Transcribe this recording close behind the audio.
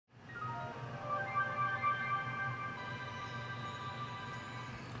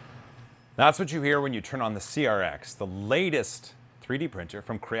That's what you hear when you turn on the CR-X, the latest 3D printer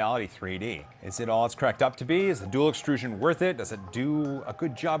from Creality 3D. Is it all it's cracked up to be? Is the dual extrusion worth it? Does it do a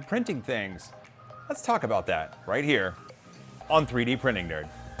good job printing things? Let's talk about that right here on 3D Printing Nerd.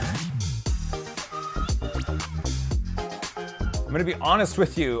 I'm gonna be honest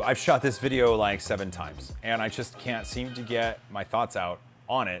with you, I've shot this video like 7 times, and I just can't seem to get my thoughts out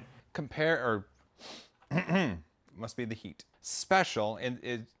on it. Must be the heat. Special,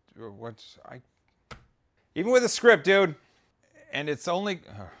 and even with a script, dude, and it's only,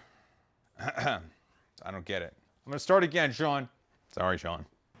 I don't get it. I'm gonna start again, Sean. Sorry, Sean.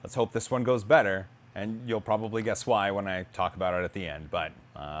 Let's hope this one goes better, and you'll probably guess why when I talk about it at the end, but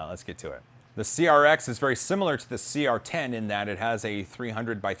let's get to it. The CR-X is very similar to the CR-10 in that it has a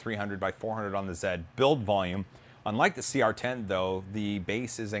 300 by 300 by 400 on the Z build volume. Unlike the CR-10 though, the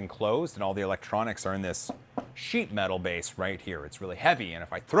base is enclosed and all the electronics are in this sheet metal base right here. It's really heavy, and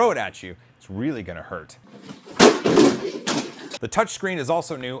if I throw it at you, it's really gonna hurt. The touchscreen is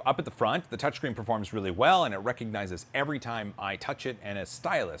also new up at the front. The touchscreen performs really well and it recognizes every time I touch it, and a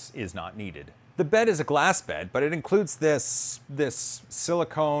stylus is not needed. The bed is a glass bed, but it includes this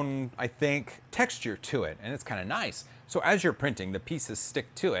silicone, I think, texture to it, and it's kind of nice. So as you're printing, the pieces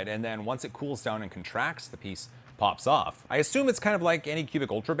stick to it, and then once it cools down and contracts, the piece pops off. I assume it's kind of like Anycubic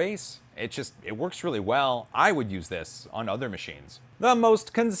Ultra base. It works really well. I would use this on other machines. The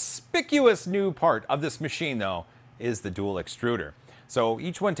most conspicuous new part of this machine, though, is the dual extruder. So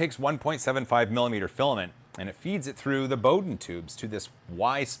each one takes 1.75 millimeter filament, and it feeds it through the Bowden tubes to this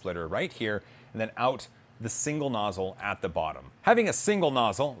Y splitter right here, and then out the single nozzle at the bottom. Having a single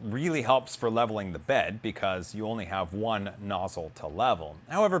nozzle really helps for leveling the bed because you only have one nozzle to level.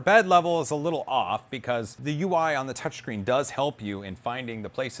 However, bed level is a little off because the UI on the touchscreen does help you in finding the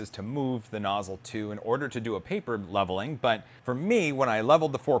places to move the nozzle to in order to do a paper leveling, but for me, when I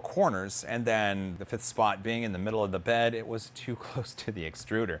leveled the 4 corners and then the 5th spot being in the middle of the bed, it was too close to the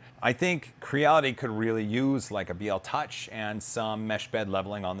extruder. I think Creality could really use like a BL Touch and some mesh bed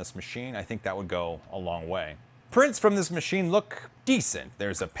leveling on this machine. I think that would go a long way. Prints from this machine look decent.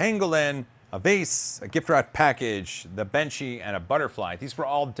 There's a pangolin, a vase, a gift wrap package, the benchy, and a butterfly. These were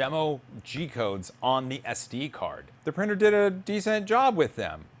all demo G-codes on the SD card. The printer did a decent job with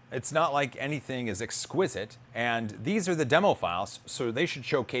them. It's not like anything is exquisite, and these are the demo files, so they should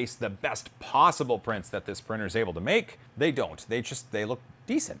showcase the best possible prints that this printer is able to make. They don't. They look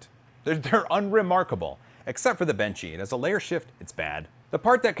decent. They're unremarkable, except for the benchy. It has a layer shift. It's bad. The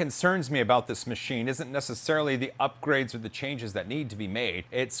part that concerns me about this machine isn't necessarily the upgrades or the changes that need to be made.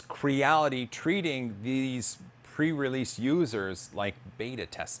 It's Creality treating these pre-release users like beta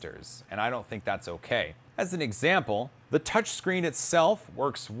testers, and I don't think that's okay. As an example, the touchscreen itself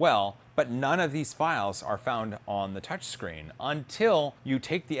works well, but none of these files are found on the touchscreen until you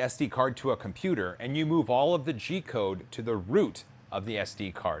take the SD card to a computer and you move all of the G-code to the root of the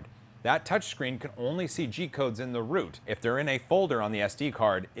SD card. That touchscreen can only see G-codes in the root. If they're in a folder on the SD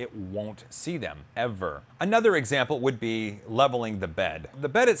card, it won't see them, ever. Another example would be leveling the bed. The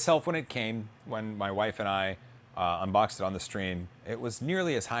bed itself, when my wife and I unboxed it on the stream, it was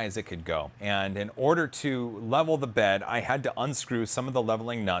nearly as high as it could go. And in order to level the bed, I had to unscrew some of the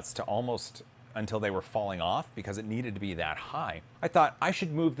leveling nuts to almost until they were falling off because it needed to be that high. I thought I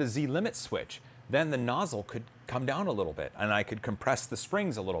should move the Z limit switch. Then the nozzle could come down a little bit and I could compress the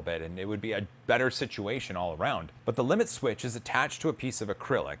springs a little bit and it would be a better situation all around. But the limit switch is attached to a piece of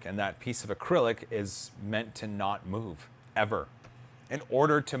acrylic, and that piece of acrylic is meant to not move, ever. In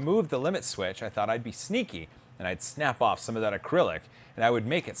order to move the limit switch, I thought I'd be sneaky and I'd snap off some of that acrylic and I would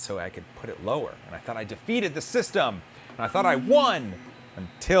make it so I could put it lower. And I thought I defeated the system and I thought I won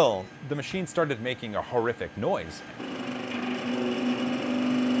until the machine started making a horrific noise.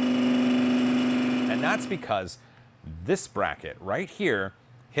 And that's because this bracket right here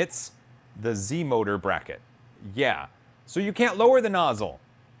hits the Z motor bracket. Yeah, so you can't lower the nozzle.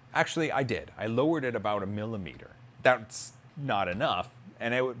 Actually, I did. I lowered it about 1 millimeter. That's not enough,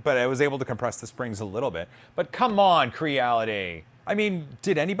 but I was able to compress the springs a little bit. But come on, Creality. I mean,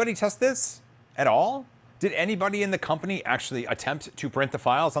 did anybody test this at all? Did anybody in the company actually attempt to print the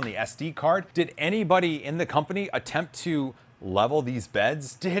files on the SD card? Did anybody in the company attempt to level these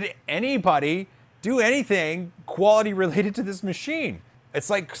beds? Did anybody do anything quality related to this machine? It's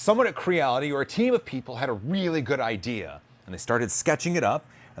like someone at Creality or a team of people had a really good idea and they started sketching it up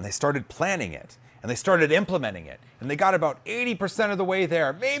and they started planning it and they started implementing it and they got about 80% of the way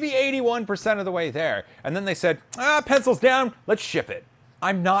there, maybe 81% of the way there, and then they said, pencils down, let's ship it.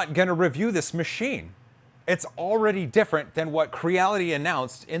 I'm not gonna review this machine. It's already different than what Creality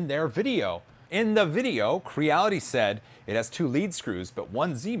announced in their video. In the video, Creality said it has 2 lead screws but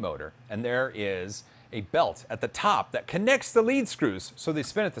 1 Z motor, and there is a belt at the top that connects the lead screws so they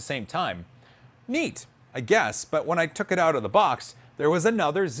spin at the same time. Neat, I guess, but when I took it out of the box, there was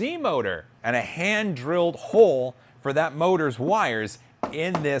another Z motor and a hand-drilled hole for that motor's wires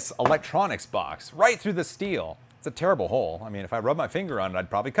in this electronics box, right through the steel. It's a terrible hole. I mean, if I rubbed my finger on it, I'd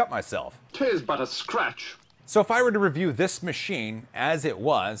probably cut myself. 'Tis but a scratch. So if I were to review this machine as it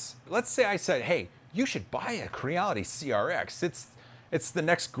was, let's say I said, hey, you should buy a Creality CR-X. It's the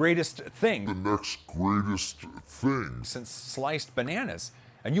next greatest thing. The next greatest thing. Since sliced bananas.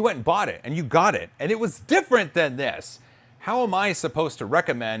 And you went and bought it, and you got it, and it was different than this. How am I supposed to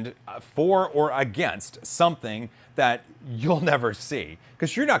recommend for or against something that you'll never see?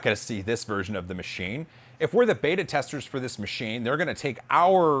 Because you're not going to see this version of the machine. If we're the beta testers for this machine, they're going to take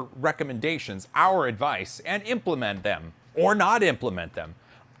our recommendations, our advice, and implement them. Or not implement them.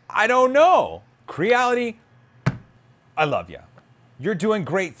 I don't know. Creality, I love you. You're doing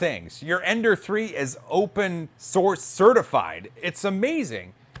great things. Your Ender 3 is open source certified. It's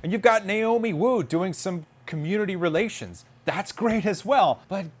amazing. And you've got Naomi Wu doing some community relations. That's great as well.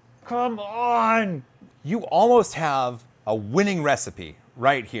 But come on. You almost have a winning recipe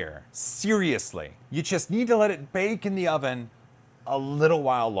right here. Seriously. You just need to let it bake in the oven a little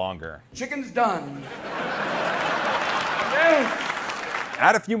while longer. Chicken's done. Yes.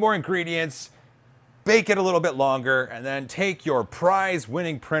 Add a few more ingredients, bake it a little bit longer, and then take your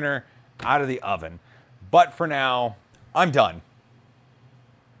prize-winning printer out of the oven. But for now, I'm done.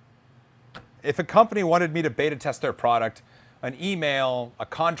 If a company wanted me to beta test their product, an email, a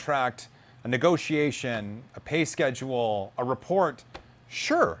contract, a negotiation, a pay schedule, a report,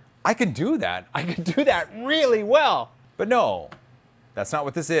 sure, I can do that. I can do that really well. But no, that's not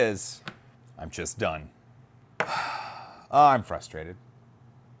what this is. I'm just done. I'm frustrated.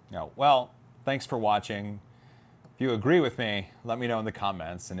 No, well, thanks for watching. If you agree with me, let me know in the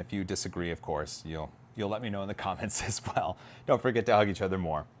comments. And if you disagree, of course, you'll let me know in the comments as well. Don't forget to hug each other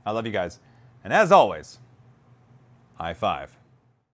more. I love you guys. And as always, high five.